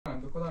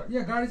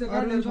यहाँ गाडी छ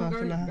गाइस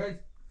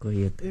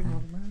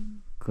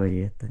कोही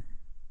यता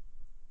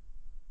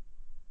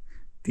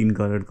 3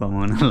 करोड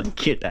कमाउनलाई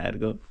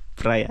केटाहरूको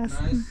प्रयास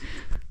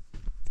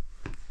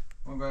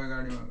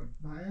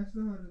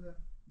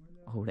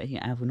हौडा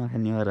आफू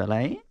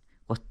नखानेहरूलाई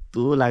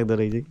कस्तो लाग्दो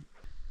रहेछ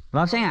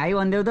लक्ष्याङ हाई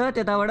भनिदेऊ त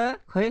त्यताबाट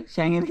खै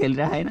स्याङ्गेर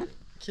खेलिरहेको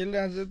छैन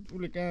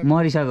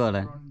मरिसक्यो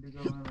होला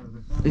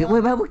ओ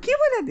बाबु के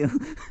बोल्यो त्यो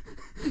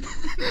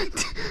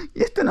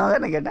यस्तो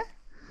नगर्न केटा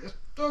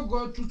यस्तो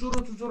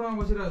चुचुरोमा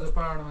बसिरहेको छ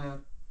पहाडमा यार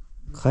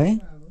खै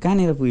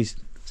कहाँनिर पुगिस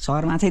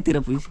सहर माछैतिर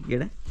पुगिस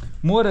केटा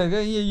मोर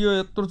क्या यो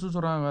यत्रो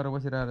चुचुरोमा गएर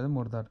बसिरहेको छ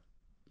मोरदार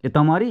ए त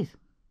मरिस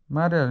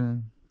मारिहाल्ने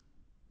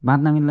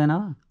बाँच्न मिल्दैन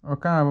अब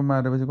कहाँ अब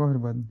मारेपछि कसरी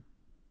बाँध्ने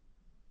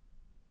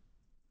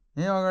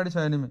यहीँ अगाडि छ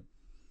नि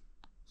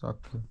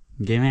सक्यो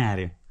गेमै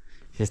हार्यो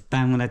यस्ता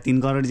मलाई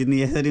 3 करोड जित्ने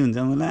यसरी हुन्छ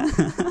मलाई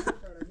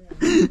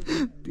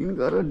 3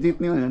 करोड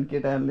जित्ने भन्यो भने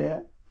केटाहरूले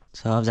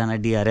सबजना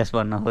डिआरएस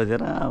बन्न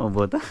खोजेर अब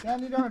भो त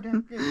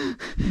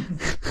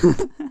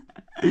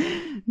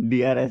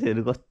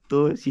डिआरएसहरू कस्तो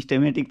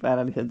सिस्टमेटिक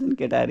पाराले खेल्छन्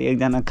केटाहरू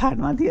एकजना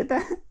खाटमा थियो त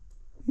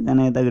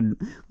एकजना यता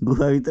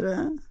गुफाभित्र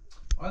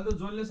अहिले त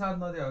जोनले साथ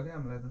नदियो हो क्या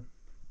हामीलाई त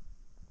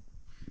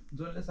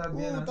जोनले साथ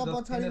दिएन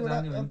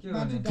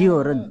के हो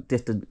र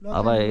त्यस्तो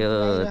अब यो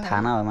थाहा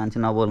नभए मान्छे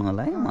नबोल्नु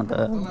होला है म त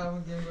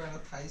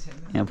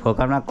यहाँ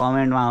फोकटमा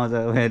कमेन्टमा आउँछ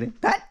फेरि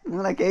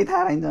मलाई केही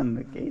थाहा रहन्छ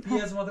भनेर केही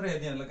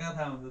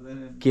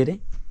के अरे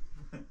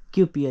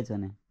के पिएच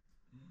भने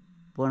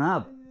फोन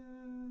अप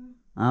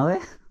है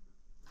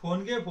फोन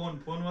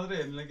मात्रै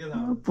हेर्नुलाई के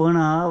थाहा फोन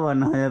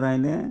भन्नु खोज्यो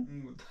तैँले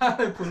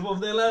फुल फर्म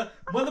देला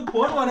म त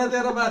फोन भने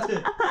तेरो बाछे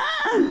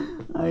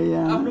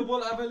आफ्नो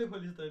बोल आफैले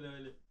खोलिस् तैँले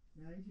अहिले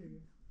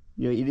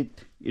यो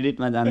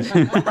एडिटमा जान्छ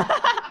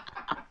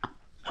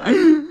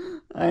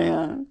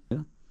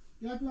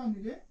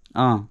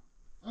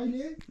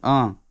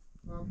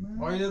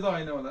अहिले त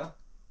होइन होला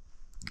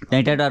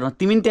त्यहीँ ट्याटो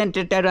तिमी नि त्यहाँ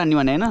ट्याटो हान्ने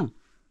भने होइन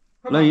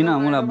ल हिँड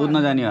मलाई बुझ्न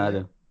जाने हो आज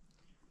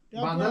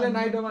भान्जाले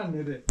नाइटोमा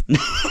हान्ने रे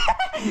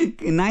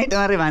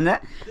नाइटोमा रे भान्जा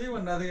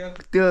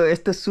त्यो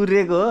यस्तो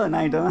सूर्यको हो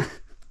नाइटोमा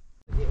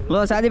ल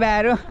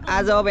साथीभाइहरू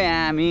आज अब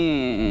यहाँ हामी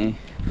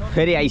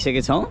फेरि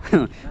आइसकेको छौँ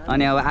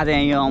अनि अब आज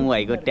यहाँ अम्मु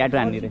भाइको ट्याटो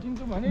हान्ने रे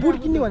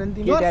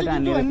ट्याटो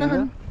हान्ने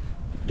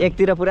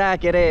एकतिर पुरा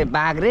के अरे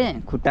बाघ रे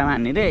खुट्टामा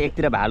हान्ने रे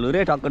एकतिर भालु रे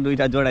टक्क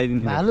दुईटा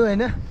जोडाइदिन्छ भालु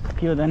होइन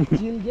के हो त नि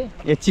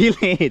ए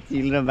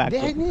चिल र बाघ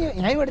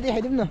यहीँबाट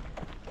देखाइदिउँ न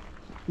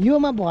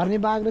योमा भर्ने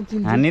बाघ र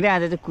चिल हान्ने रे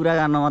आज चाहिँ कुरा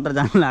गर्न मात्र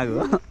जानु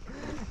लाग्यो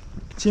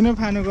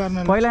छिनोफानो गर्न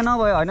पहिला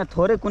नभयो होइन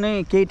थोरै कुनै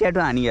केही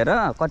ट्याटो हानिएर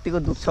कतिको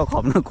दुख्छ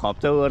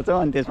खप्छौ गर्छौ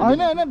अनि त्यसमा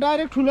होइन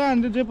डाइरेक्ट ठुलो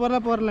हान्छ जे पर्ला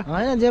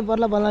होइन जे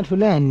पर्ला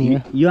ठुलै हान्ने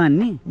यो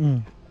हान्ने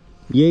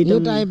यो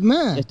टाइपमा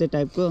यस्तै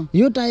टाइपको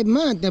यो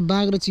टाइपमा त्यहाँ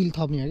बाघ र चिल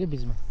थप्ने हो क्या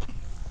बिचमा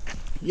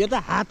यो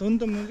त हात हो नि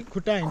त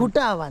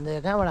खुट्टा हो भान्जा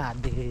कहाँबाट हात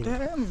देखेँ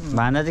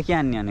भान्जा चाहिँ के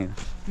हान्ने भनेको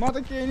म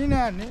त केही नि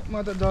नहान्ने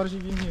म त जर्सी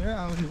किन्ने हो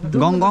आउने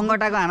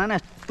गङ्गटाको हान न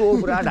यस्तो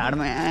पुरा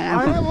ढाडमा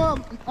होइन म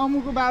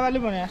अमुको बाबाले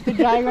भने जस्तै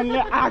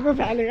ड्राइगनले आगो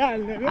फालेको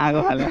हाल्ने आगो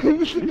फाले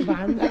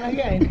भान्जामा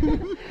कि होइन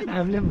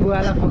हामीले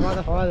बुवालाई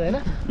फकाउँदा होइन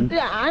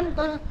त्यो हान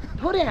तर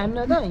थोरै हान्न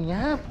त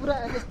यहाँ पुरा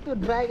यस्तो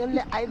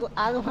ड्राइगनले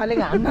आगो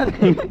फालेको हान्न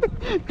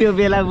त्यो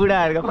बेला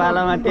बुढाहरूको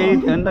पालामा त्यही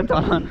थियो नि त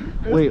चलन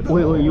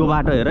ओ यो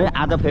बाटो हेर है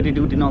आज फेरि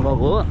ड्युटी नगएको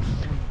हो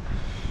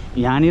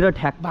यहाँनिर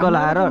ठ्याक्क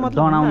लाएर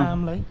डनाउनु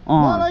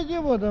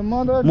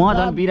म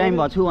झन् बिरामी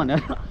भएको छु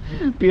भनेर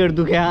पेट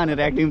दुख्या भनेर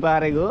एक्टिङ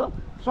पारेको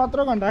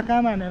 17 घन्टा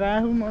काम हानेर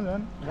आएको म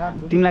झन्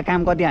तिमीलाई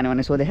काम कति हान्यो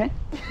भने सोधे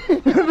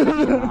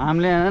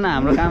हामीले होइन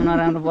हाम्रो काम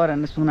नराम्रो पऱ्यो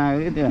भने सुनाएको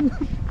कि त्यो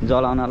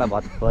जलाउनलाई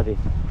भत्कति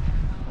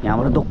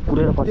यहाँबाट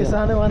दोक्कुरेर कति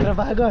सानो भनेर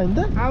पाएको होइन त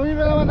आउने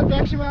बेलामा त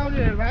ट्याक्सीमा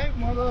आउने भाइ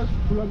म त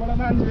ठुलोबाट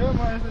मान्छे हो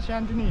म यस्तो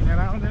शान्तिनी हिँडेर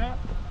आउँदैन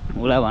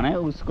उसलाई भने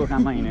उसको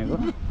काममा हिँडेको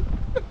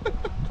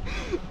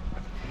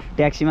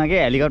ट्याक्सीमा के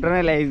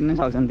हेलिकप्टरै ल्याइदिनु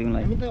सक्छन्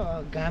तिमीलाई हामी त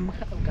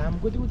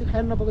घामको त्यो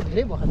खानु नपाएको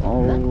धेरै भयो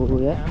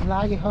घाम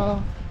लाग्यो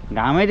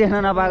घामै देख्न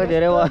नपाएको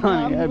धेरै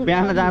भयो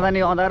बिहान जाँदा नि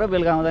अँधारो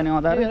बेलुका आउँदा नि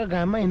अँधारो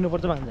घाममा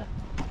हिँड्नुपर्छ भान्जा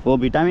हो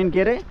भिटामिन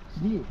के रे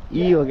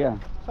ई हो क्या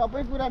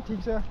सबै कुरा ठिक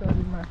छ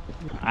शरीरमा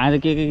आज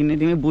के किन्ने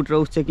तिमी बुट र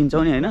उस चाहिँ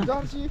किन्छौ नि होइन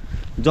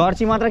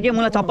जर्सी मात्र के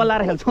मलाई चप्पल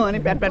लाएर खेल्छौ अनि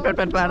प्याट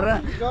पारेर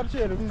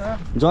जर्सीहरू न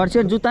जर्सी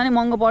जुत्ता नि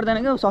महँगो पर्दैन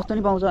क्या सस्तो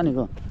नि पाउँछ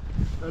भनेको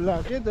ल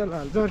के त ल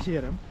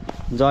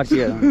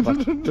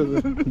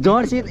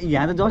जर्सी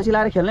यहाँ त जर्सी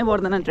लाएर खेल्नै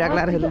पर्दैन ट्र्याक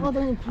लाएर खेल्नु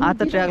आज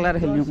त ट्र्याक लाएर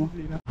खेल्नु म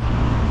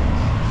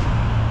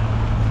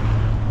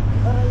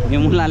यो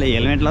मुलाले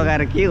हेलमेट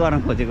लगाएर के गर्न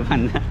खोजेको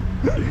भन्दा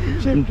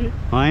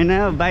होइन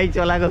बाइक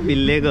चलाएको फिल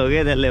लिएको हो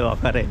क्या त्यसले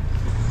भर्खरै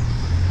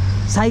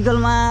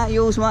साइकलमा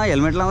यो उसमा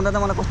हेलमेट लगाउँदा त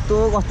मलाई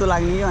कस्तो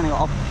लाग्ने कि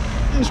भनेको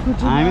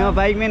हामीमा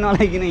बाइकमै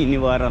नलाइकन हिँड्ने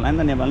भएर होला नि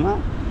त नेपालमा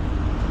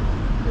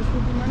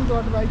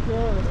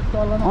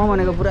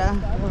भनेको पुरा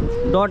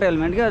डट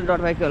हेलमेट क्या डट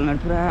बाइकको हेलमेट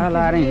पुरा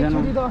लगाएर हिँड्दैन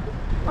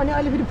अनि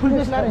अहिले फेरि फुल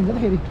फेस लगाएर हिँड्छ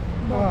फेरि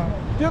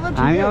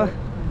हामी अब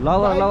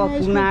लगभग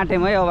पुग्न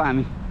आँट्यौँ है अब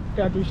हामी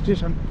ट्याटु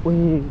स्टेसन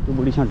त्यो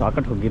बुढीसँग ढक्क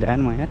ठोकिरहेन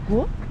म यहाँ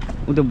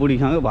ऊ त्यो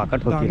बुढीसँग भक्क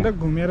ठोकिएर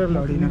घुमेर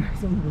लडिन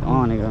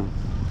भनेको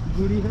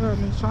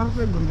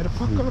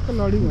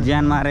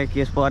ज्यान मारे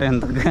केस पर्यो भने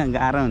त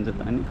गाह्रो हुन्छ त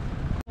अनि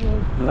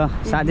ल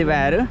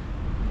साथीभाइहरू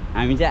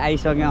हामी चाहिँ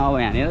आइसक्यौँ अब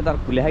यहाँनिर तर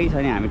खुलेको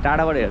छैन हामी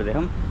टाढाबाट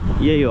हेर्दैछौँ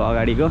यही हो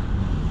अगाडिको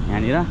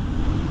यहाँनिर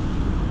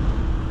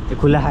त्यो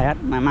खुला यार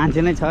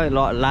मान्छे नै छ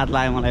लात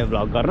लाग्यो मलाई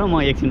भ्लग गर्न म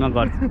एकछिनमा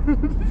गर्छु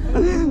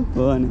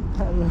हो नि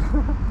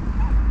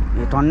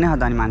यो टन्नै छ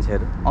त अनि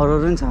मान्छेहरू अरू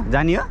पनि छ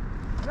जाने हो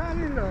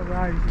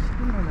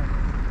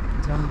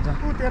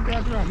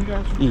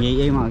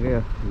यहीमा के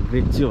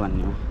बेच्छु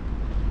भन्ने हो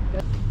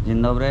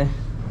Dzień dobry.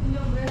 Dzień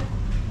dobry.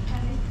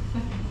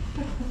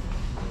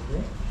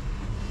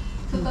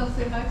 Co tam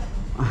słychać?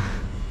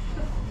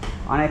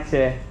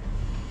 Aneksie.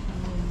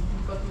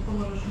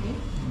 Pomożesz mi?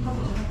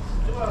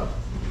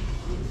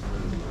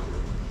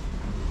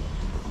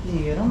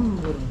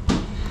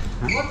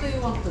 What do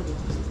you want to do?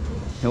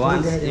 He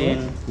wants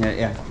in...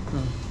 Yeah.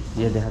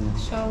 Yeah, they have...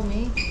 Show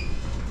me.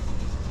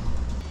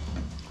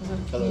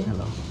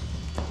 Hello.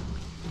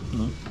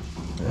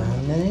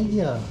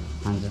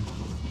 Hansa.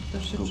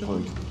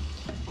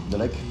 The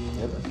leg,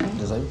 yep,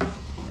 design.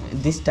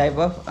 This type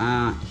of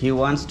he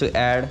wants to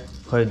add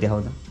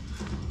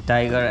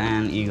tiger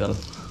and eagle.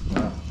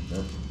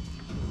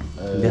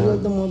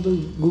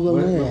 Google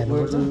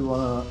Where do you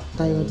wanna?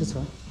 tiger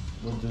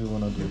What do you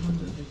wanna do?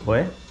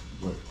 Where?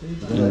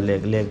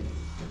 Leg.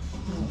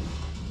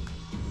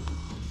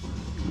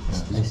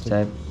 This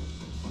type.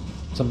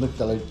 Something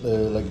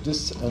like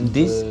this and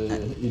This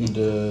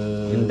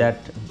in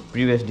that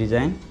previous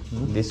design,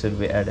 this should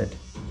be added.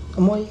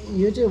 म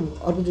यो चाहिँ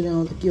अर्कोचोटि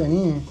आउँदा के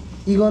भने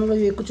eagle र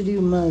यो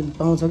एकैचोटिमा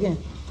पाउँछ क्या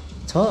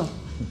छ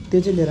त्यो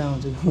चाहिँ लिएर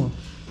आउँछु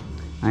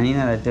अनि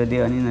यिनीहरूलाई त्यो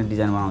दियो अनि यिनीहरू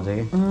डिजाइन बनाउँछ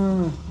कि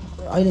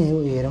अहिले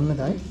हेरौँ न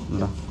त है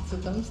ल Co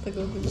tam z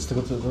tego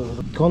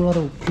colour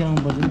के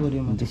आउनुपर्छ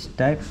गोरीमा दिस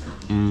टाइप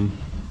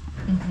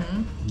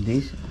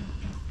दिस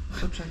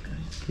Poczekaj.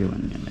 के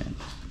भन्ने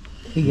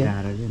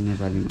गाह्रो क्या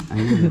नेपालीमा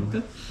होइन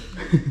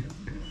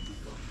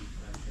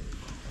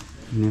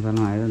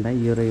नेपालमा आएर दाइ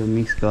यो र यो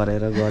मिक्स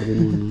गरेर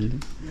गरिदिनु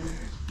भन्नुहुन्थ्यो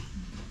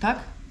Tak?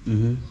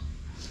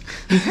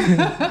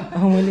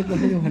 मैले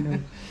कसरी भन्नु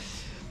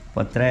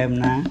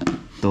पत्रायमना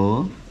तो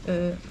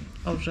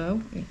Orzeł.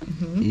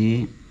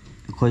 ए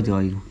खोइ त्यो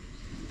अहिलो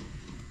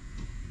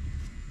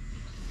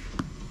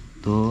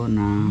तो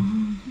ना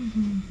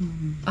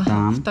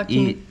ताम w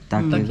takim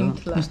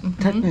tle.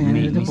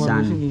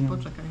 मिसान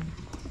Poczekaj.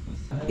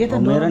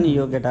 मेरो नि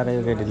यो केटा र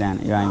यो केटी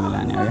लाने यो हामी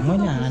लाने हो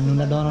मैले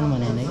हान्नुलाई डराउनु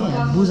भने होइन कि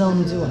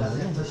बुझाउनु चाहिँ भनेको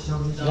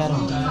क्या गाह्रो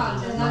हुन्छ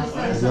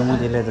यो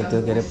मुजेले त त्यो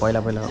के अरे पहिला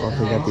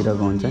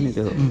अफ्रिकातिरको हुन्छ नि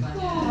त्यो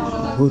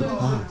गुर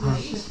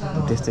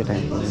त्यस्तै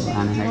टाइपको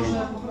खाना खायो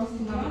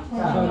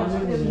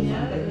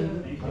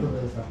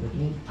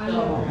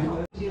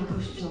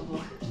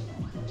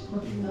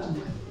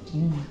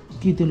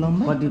के त्यो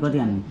लम्बा कति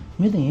हान्ने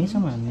मेरो त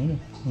यहीँसम्म हान्ने कि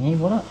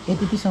यहीँबाट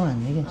यतिसम्म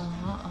हान्ने कि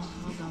Aha,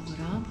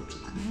 dobra,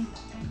 poczekaj.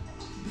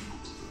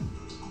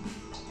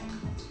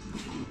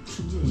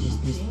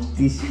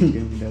 30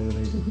 सेन्टिमिटरको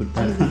रहेछ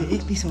खुट्टा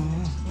यतिसम्म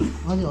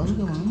हजुर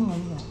हजुरको भनौँ न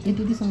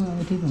यतिसम्म अब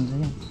ठिक हुन्छ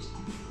क्या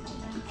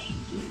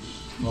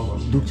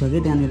दुख्छ कि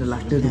त्यहाँनिर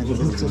लाग्थ्यो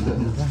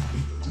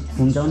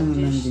खुम्चाउने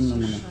मिल्दैन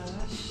तिमीलाई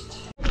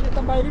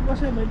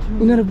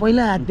उनीहरू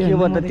पहिला के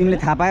भयो त तिमीले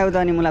थाहा पायौ त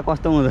अनि मलाई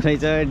कस्तो हुँदो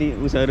रहेछ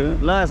उसहरू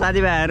ल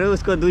साथीभाइहरू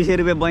उसको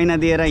 200 रुपियाँ बैना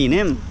दिएर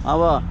हिँड्यौँ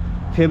अब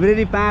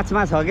फेब्रुअरी 5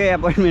 मा छ क्या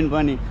एपोइन्टमेन्ट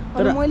पनि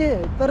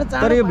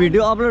तर यो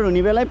भिडियो अपलोड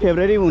हुने बेला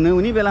फेब्रुअरी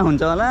हुने बेला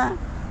हुन्छ होला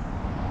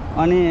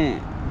अनि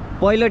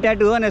पहिलो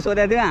ट्याटु हो नि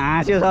सोधेको थियो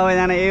हाँस्यो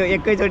सबैजना यो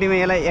एकैचोटिमा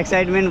यसलाई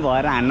एक्साइटमेन्ट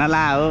भएर हान्न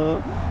ला हो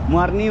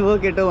मर्नी भयो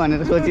केटो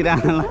भनेर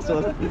सोचिरहनु ला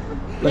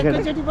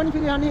एकैचोटि पनि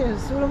फेरि अनि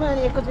सुरुमा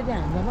अनि एकैचोटि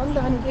हान्छ पनि त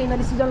अनि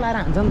केही सिजन लाएर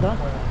हान्छ नि त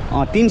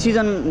 3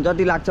 सिजन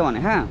जति लाग्छ भने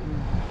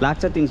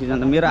लाग्छ 3 सिजन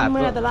त मेरो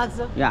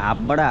हातको यो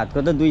हातबाट हातको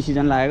त 2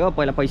 सिजन लागेको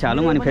पहिला पैसा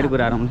हालौँ अनि फेरि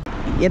कुरा गरौँ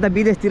यता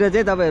विदेशतिर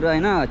चाहिँ तपाईँहरू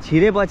होइन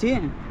छिरेपछि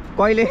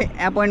कहिले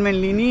एपोइन्टमेन्ट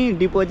लिने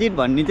डिपोजिट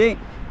भन्ने चाहिँ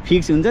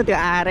फिक्स हुन्छ त्यो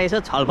आएर यसो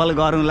छलफल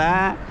गरौँला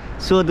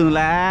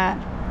सोधौँला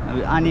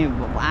अनि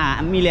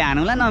मिले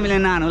हानौँला नमिले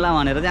नहानौँला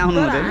भनेर चाहिँ आउनु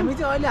हुँदैन हामी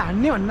चाहिँ अहिले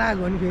हान्ने भन्न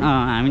आएको नि फेरि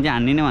हामी चाहिँ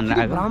हान्ने नै भनेर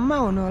आएको भ्रममा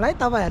हुनु होला है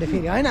तपाईँहरू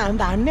फेरि होइन हामी त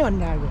हान्ने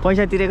भनेर आएको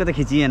पैसा तिरेको त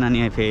खिचिएन नि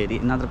फेरि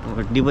नत्र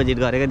डिपोजिट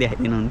गरेको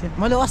देखाइदिनु हुन्थ्यो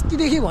मैले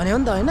अस्तिदेखि भन्यो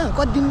नि त होइन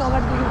कति दिन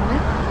अगाडिदेखि भने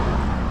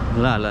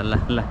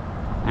ल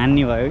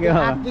हान्ने भयो क्या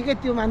हात्तिकै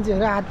त्यो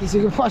मान्छेहरू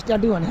हात्तिसक्यो फर्स्ट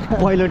ट्याटु भनेर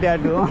पहिलो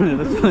ट्याटु हो भनेर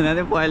सोध्दा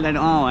चाहिँ पहिलो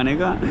ट्याटु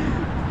भनेको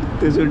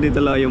त्यो छुट्टी त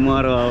ल यो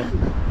मरो हो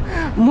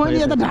मैले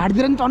यता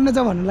ढाडतिर नि टन्ने छ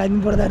भन्नु लाग्नु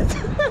पर्दो रहेछ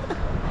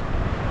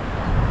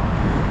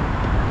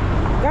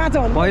कहाँ छ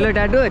भन्नु पहिलो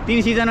ट्याटु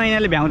 3 सिजनमा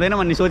यिनीहरूले भ्याउँदैन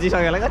भन्ने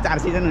सोचिसक्यो होला क्या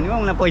 4 सिजन हुने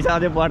मलाई पैसा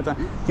अझै पर्छ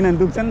किनभने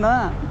दुख्छ नि त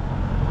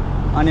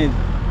अनि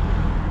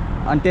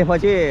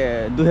त्यसपछि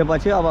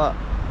दुखेपछि अब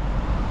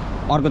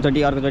अर्कोचोटि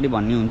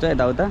भन्ने हुन्छ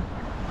यताउता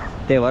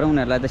त्यही भएर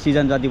उनीहरूलाई त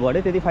सिजन जति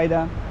बढ्यो त्यति फाइदा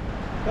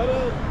तर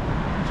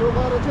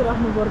जोगाएर चाहिँ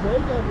राख्नुपर्छ है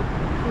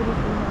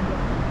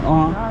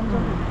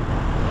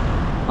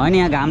होइन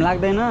यहाँ घाम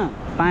लाग्दैन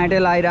पाइँटे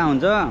लगाइरहेको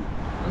हुन्छ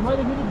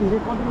मैले फेरि धेरै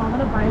कति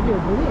लगाएर पाएँ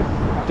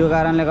त्यो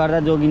कारणले गर्दा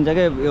जोगिन्छ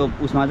के यो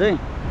उसमा चाहिँ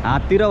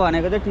हाततिर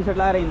भनेको चाहिँ टी सर्ट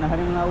लगाएर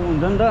हिँड्दाखेरि मलाई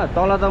हुन्छ नि त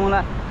तल त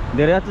मलाई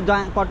धेरै जस्तो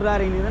कटु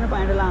लगाएर हिँडिँदैन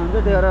प्यान्ट लगाएको हुन्छ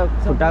त्यही भएर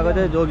खुट्टाको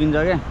चाहिँ जोगिन्छ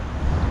क्या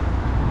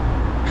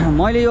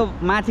मैले यो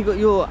माथिको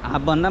यो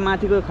हाफभन्दा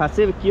माथिको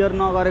खासै केयर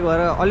नगरेको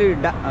भएर अलि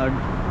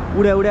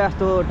उड्या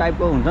जस्तो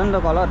टाइपको हुन्छ नि त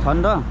कलर छ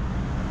नि त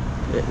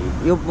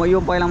यो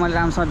पहिला मैले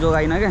राम्रोसँग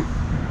जोगाइनँ क्या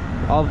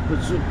अब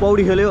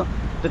पौडी खेल्यो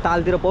त्यो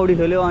तालतिर पौडी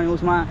खेल्यो अनि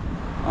उसमा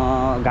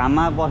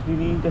घाममा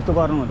बस्दिने त्यस्तो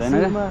गर्नु हुँदैन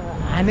क्या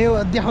हाने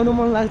देखाउनु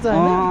मन लाग्छ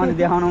अनि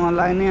देखाउनु मन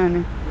लाग्ने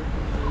अनि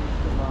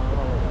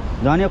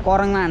झन् यो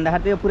करङमा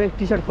हान्दाखेरि त्यो पुरै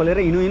टी सर्ट खोलेर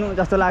हिँड्नु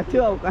जस्तो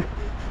लाग्थ्यो अब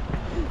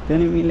त्यो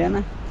नि मिलेन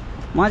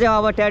म चाहिँ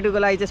अब ट्याटुको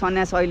लागि चाहिँ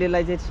सन्यास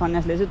अहिलेलाई चाहिँ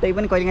सन्यास लिएछु त्यही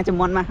पनि कहिलेकाहीँ चाहिँ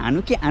मनमा हानु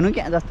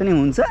क्या जस्तो नि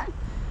हुन्छ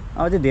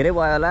अब चाहिँ धेरै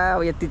भयो होला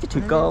अब यति चाहिँ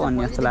ठिक्क हो भन्ने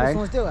जस्तो लाग्यो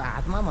सोच्थ्यो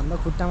हातमा भन्दा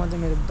खुट्टामा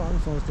चाहिँ मेरो एकदम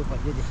सोच्थ्यो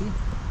पहिलेदेखि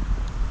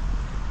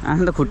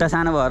आफ्नो त खुट्टा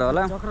सानो भएर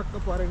होला चक्रक्क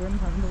परेको नि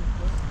थाहा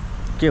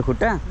के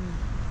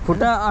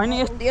खुट्टा होइन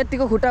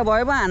यतिको खुट्टा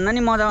भयो पो हान्न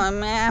नि मजा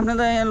आफ्नो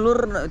त लुर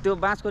त्यो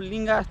बाँसको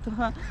लिङ्गा जस्तो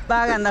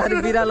बाघ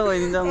हान्दाखेरि बिरालो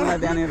भइदिन्छ मलाई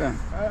त्यहाँनिर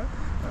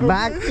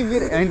बाघ कि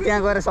होइन त्यहाँ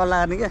गएर सल्लाह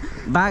गर्ने क्या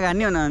बाघ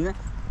हान्ने हो भने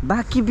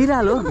बाघ कि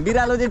बिरालो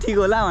चाहिँ ठिक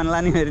होला भन्ला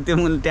नि फेरि त्यो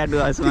मैले ट्याटु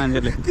हाल्छु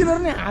मान्छेले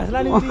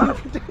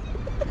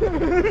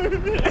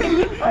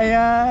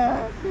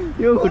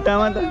यो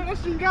खुट्टामा त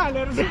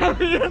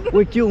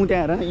उयो के हुँ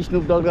त्यहाँ हेर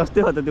स्नुप डग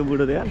जस्तै हो त त्यो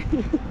बुढो त्यहाँ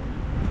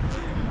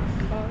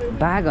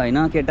बाघ होइन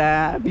केटा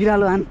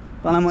बिरालो हान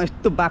तँलाई म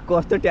यस्तो बाघको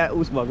जस्तो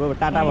उस भएको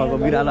टाटा भएको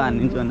बिरालो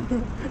हानिदिन्छु भने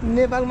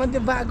नेपालमा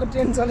त्यो बाघको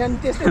ट्रेन चल्यो नि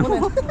त्यस्तै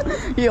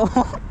यो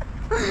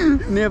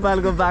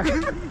नेपालको बाघ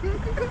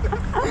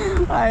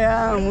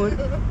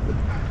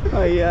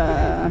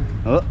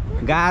हो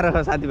गाह्रो छ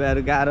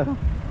साथीभाइहरू गाह्रो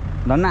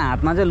धन्न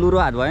हातमा चाहिँ लुरो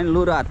हात भयो नि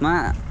लुरो हातमा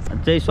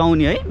चाहिँ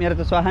सुहाउने है मेरो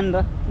त सुहाए नि त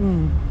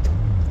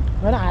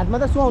होइन हातमा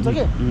त सुहाउँछ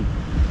कि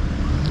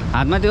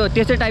हातमा त्यो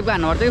त्यस्तै टाइपको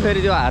हान्नुपर्छ कि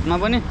फेरि त्यो हातमा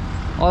पनि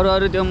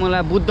अरू त्यो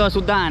मलाई बुद्ध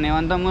सुद्ध हान्यो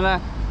भने त मलाई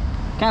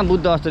कहाँ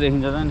बुद्ध जस्तो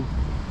देखिन्छ त नि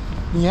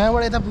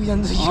यहाँबाट यता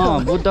पुगिन्छ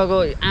बुद्धको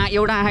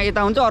एउटा आँखा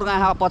यता हुन्छ अर्को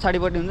आँखा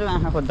पछाडिपट्टि हुन्छ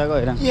आँखा खोज्दाको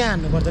हेर के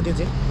हान्नुपर्छ त्यो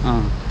चाहिँ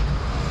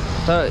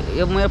तर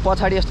यो मेरो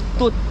पछाडि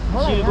यस्तो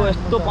चिलको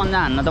यस्तो पन्जा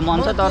हान्न त मन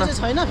छ तर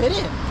छैन फेरि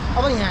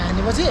अब यहाँ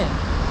हानेपछि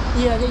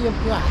यो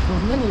हातमा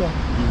हुन्छ नि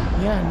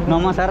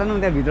नमसार न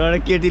त्यहाँ भित्रबाट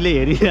केटीले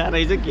हेरिरहेको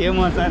रहेछ के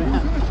मसारे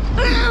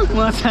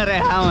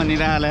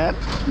भनिरहेको यार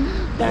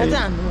त्यहाँ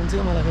चाहिँ हान्नु हुन्छ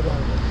कि मलाई फेरि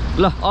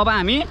ल अब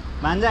हामी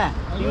भान्जा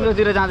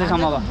तिम्रोतिर जाँदैछौँ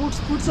अब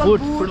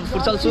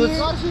फुटसल सुज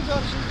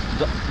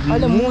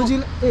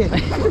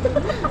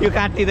यो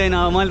काटिँदैन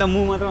अब मैले त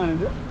मुख मात्र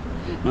भनेको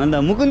छु अन्त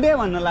मुकुन्दे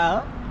भन्नु ला हो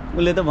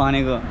उसले त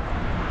भनेको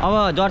अब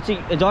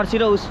जर्सी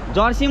र उस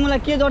जर्सी मलाई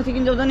के जर्सी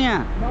किन्छौ त नि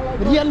यहाँ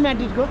रियल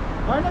म्याड्रिडको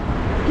होइन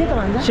के त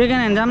भन्छ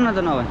सेकेन्ड ह्यान्ड जाऊँ न त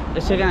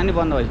नभए सेकेन्ड ह्यान्ड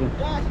बन्द भइसक्यो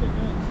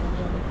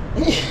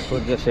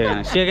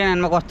सेकेन्ड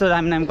ह्यान्डमा कस्तो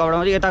दामी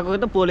कपडामा चाहिँ यताको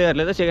त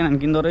पोलेहरूले त सेकेन्ड ह्यान्ड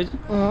किन्दो रहेछ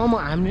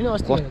हामीले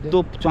कस्तो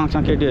चङ्चा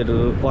केटीहरू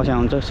पस्या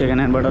हुन्छ सेकेन्ड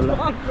ह्यान्डबाट ल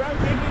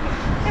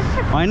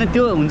होइन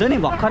त्यो हुन्छ नि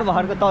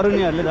भर्खरको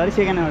तरुणीहरूले धरि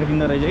सेकेन्ड ह्यान्डबाट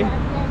किन्दो रहेछ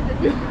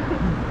कि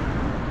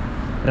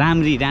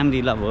राम्री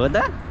ल भयो त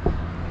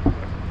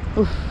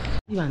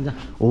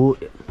हो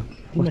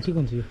ठिक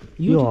हुन्छ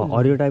यो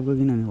हरियो टाइपको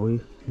किनभने हो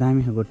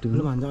दामी खालको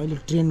टिकट भन्छ अहिले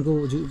ट्रेनको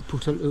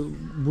फुटसल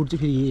बुट चाहिँ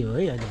फेरि यही हो है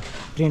अहिले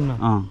ट्रेनमा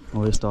हो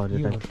यस्तो हरियो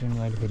टाइप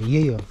ट्रेनमा अहिले फेरि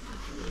यही हो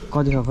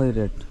कति छ खै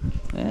रेट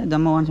ए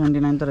जम्मा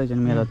 179 त रहेछ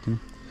नि मेरो जति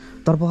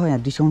तर पख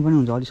यहाँ डिस्काउन्ट पनि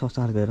हुन्छ अलिक सस्ता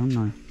खालको हेरौँ न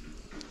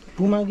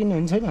पुमा किन्नु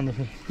हुन्छ है भन्दा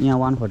फेरि यहाँ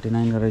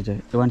 149 रहेछ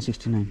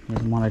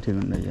 169 मलाई ठिक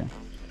हुँदो रहेछ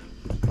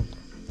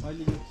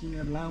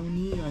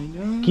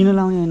किन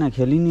लाउने होइन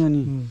खेलिने हो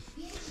नि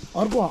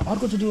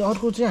अर्कोचोटि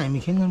अर्को चाहिँ हामी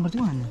खेल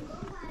गर्नुपर्थ्यौँ हामी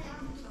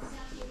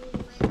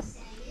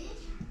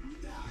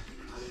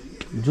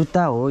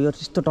जुत्ता हो यो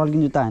त्यस्तो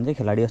टल्किने जुत्ता हान्छ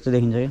खेलाडी जस्तो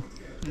देखिन्छ कि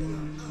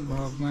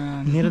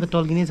मेरो त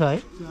टल्किनै छ है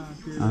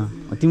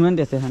तिम्रो पनि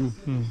त्यस्तै छ नि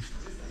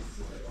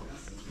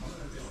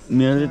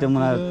मेरो चाहिँ त्यो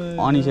मलाई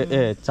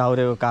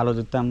चाउरेको कालो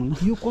जुत्ता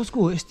मलाई यो कसको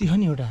हो यस्तै छ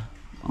नि एउटा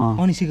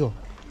अनिसेको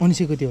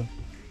त्यो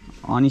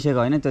अनिसेको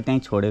होइन त्यो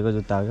त्यहीँ छोडेको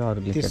जुत्ता हो क्या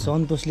अरूले त्यो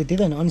सन्तोषले त्यही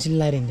त होइन अनिसेले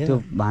लगाएर हिँड्थ्यो त्यो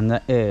भान्जा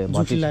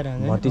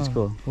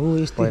भतिजको हो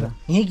यस्तो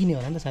यहीँ किन्यो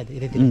होला नि त सायद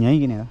यतैतिर यहीँ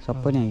किनेको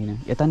सबै यहीँ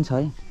किनेको यता नि छ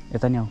है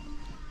यता नि आऊ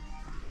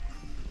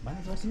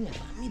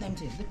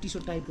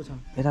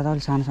यता त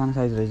अलिक सानो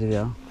साइज रहेछ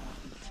क्या हो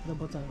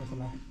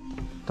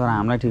तर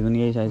हामीलाई ठिक हुने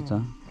यही साइज छ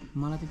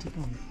मलाई त ठिक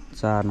हुन्छ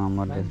 4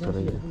 नम्बर जस्तो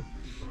रहेछ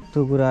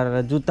त्यो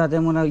कुराहरू जुत्ता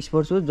चाहिँ मलाई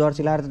स्पोर्ट्स सु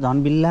जर्सी लगाएर त झन्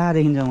बिल्ला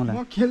देखिन्छ मलाई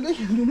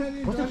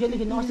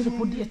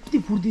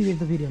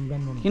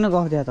किन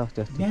गफ दिए त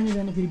अस्ति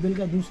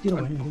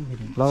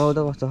लगाउ त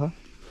कस्तो छ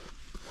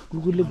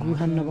कुकुरले गु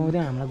खान नपाउँदै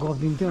हामीलाई गफ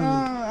दिन्थ्यो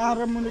आएर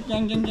मैले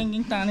क्याङ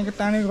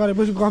तानेको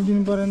गरेपछि गफ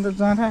दिनु पऱ्यो नि त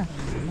जाँदा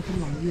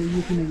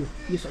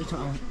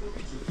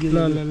ल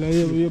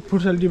यो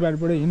फुटसल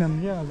डिभाइडबाट हिँडौँ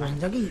क्या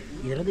भन्छ कि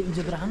हेरेर त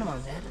इज्जत राख्नु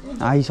भन्छ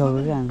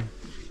आइसक्यो क्या हामी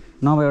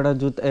नभए एउटा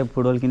जुत्ता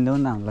फुटबल किनिदेऊ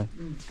नि त हामीलाई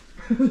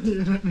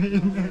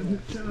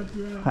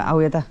आऊ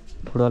यता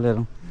फुटबल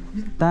हेरौँ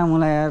ता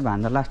मलाई यार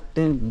भान्दा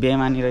लास्टै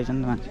बेमानी रहेछ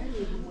नि त मान्छे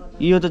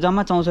यो त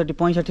जम्मा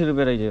 64-65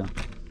 रुपियाँ रहेछ यो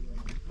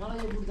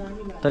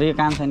तर यो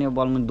काम छैन यो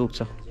बलमा दुख्छ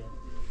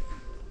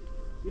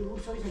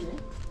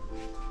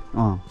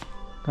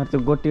तर त्यो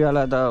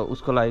गोटीवाला त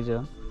उसको लागि छ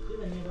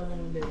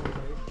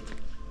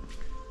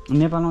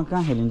नेपालमा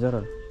कहाँ खेलिन्छ र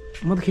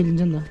म त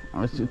खेलिन्छ नि त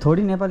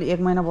थोडी नेपाली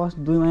 1 महिना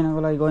 2 महिनाको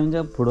लागि गइन्छ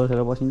फुटबल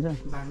खेलेर बसिन्छ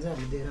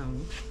भान्जाहरुले दिएर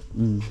आउने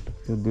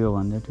त्यो दियो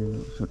भन्दै थियो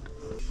सुट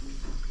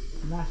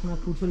लास्टमा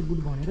फुटबल बुट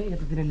भनेर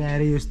यतातिर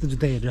ल्याएर यस्तो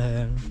जुत्ता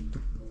हेरिरहेको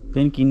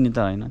पेन किन्ने त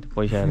हैन त्यो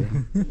पैसाहरु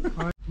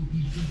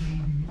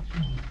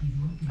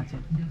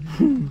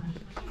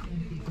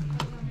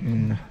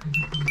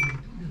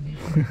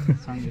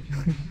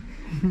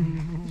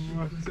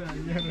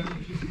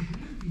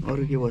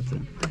अरु के भन्छ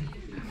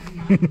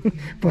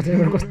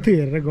पछाडिबाट कस्तो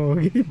हेरेर गयो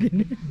कि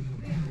दिने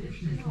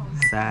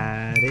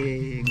सारे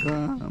ग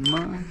म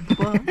प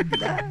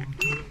द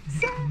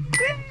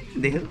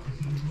देख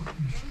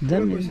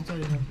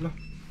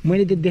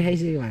मैले त्यो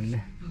देखाइसकेँ भन्दा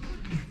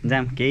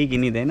जाम केही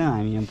किनिदैन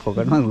हामी यहाँ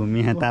फोकटमा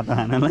घुमिया तातो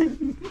खानालाई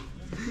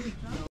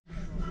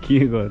के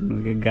गर्नु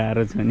के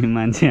गाह्रो छ नि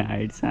मान्छे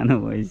हाइट सानो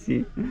भएपछि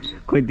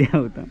खोइ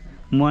देऊ त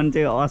मन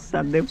चाहिँ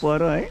असाध्यै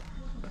पर्यो है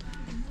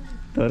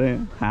तर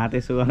हात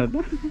यसो गर त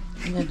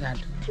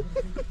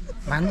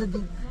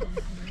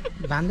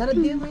भान्दा र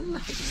दिए मैले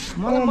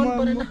मलाई मन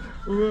परेन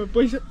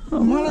पैसा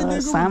मलाई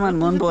सामान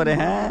मन पर्यो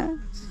हा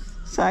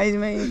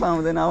साइजमै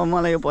पाउँदैन अब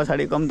मलाई यो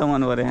पछाडि कम त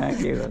मन पर्यो हा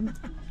के गर्नु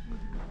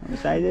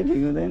साइजै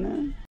ठिक हुँदैन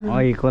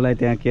अहिलेकोलाई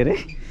त्यहाँ के अरे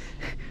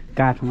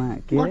काठमा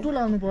के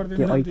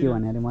के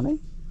भने अरे मलाई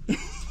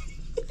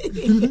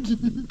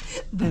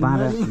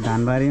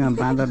धानबारीमा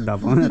बाँदर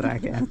ढपाउन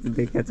राखे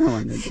देखेको छ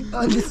भन्दै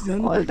अहिले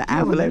त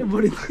आफूलाई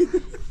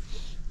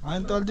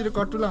अनि तलतिर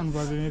कट्टु लाउनु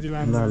पर्दैन यति ल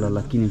ल ल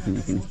किन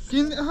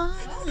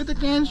यो त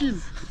क्यान्सल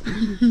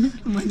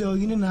मैले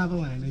अघि नै नापो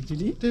भनेको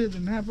एकचोटि त्यही त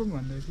नापो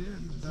भन्दै थिएँ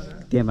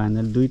त्यहाँ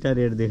भान्दा 2टा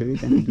रेट देख्यो कि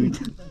त्यहाँ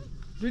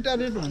 2टा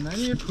रेट भन्दा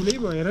नि यो ठुलै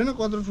भएर न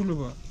कत्रो ठुलो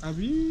भयो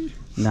अबि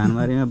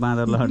धानबारीमा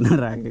बाँदर लड्न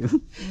राखेको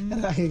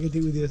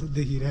त्यो उद्देश्य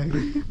देखिरहेको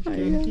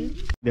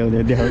देऊ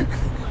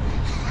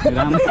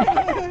राम्रो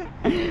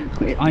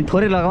अनि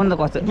थोरै लगाउनु त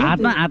कस्तो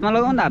हातमा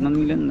लगाउनु त हातमा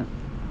मिल्यो नि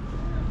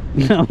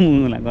त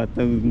मुलाई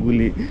कस्तो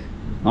गुली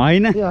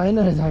होइन होइन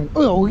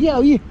हो कि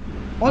अलि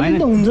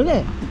त हुन्छ क्या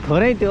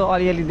थोरै त्यो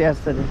अलिअलि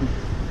जस्तो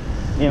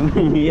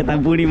यता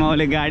बुढी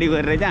माउले गाडी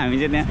गरेर चाहिँ हामी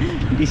चाहिँ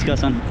त्यहाँ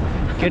डिस्कसन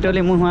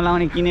केटोले मुखमा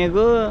लाउने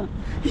किनेको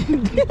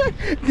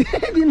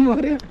दिन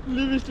मर्यो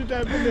लिपस्टिक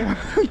टाइपले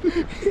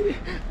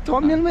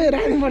थम्बनेलमै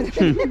राख्नु पर्छ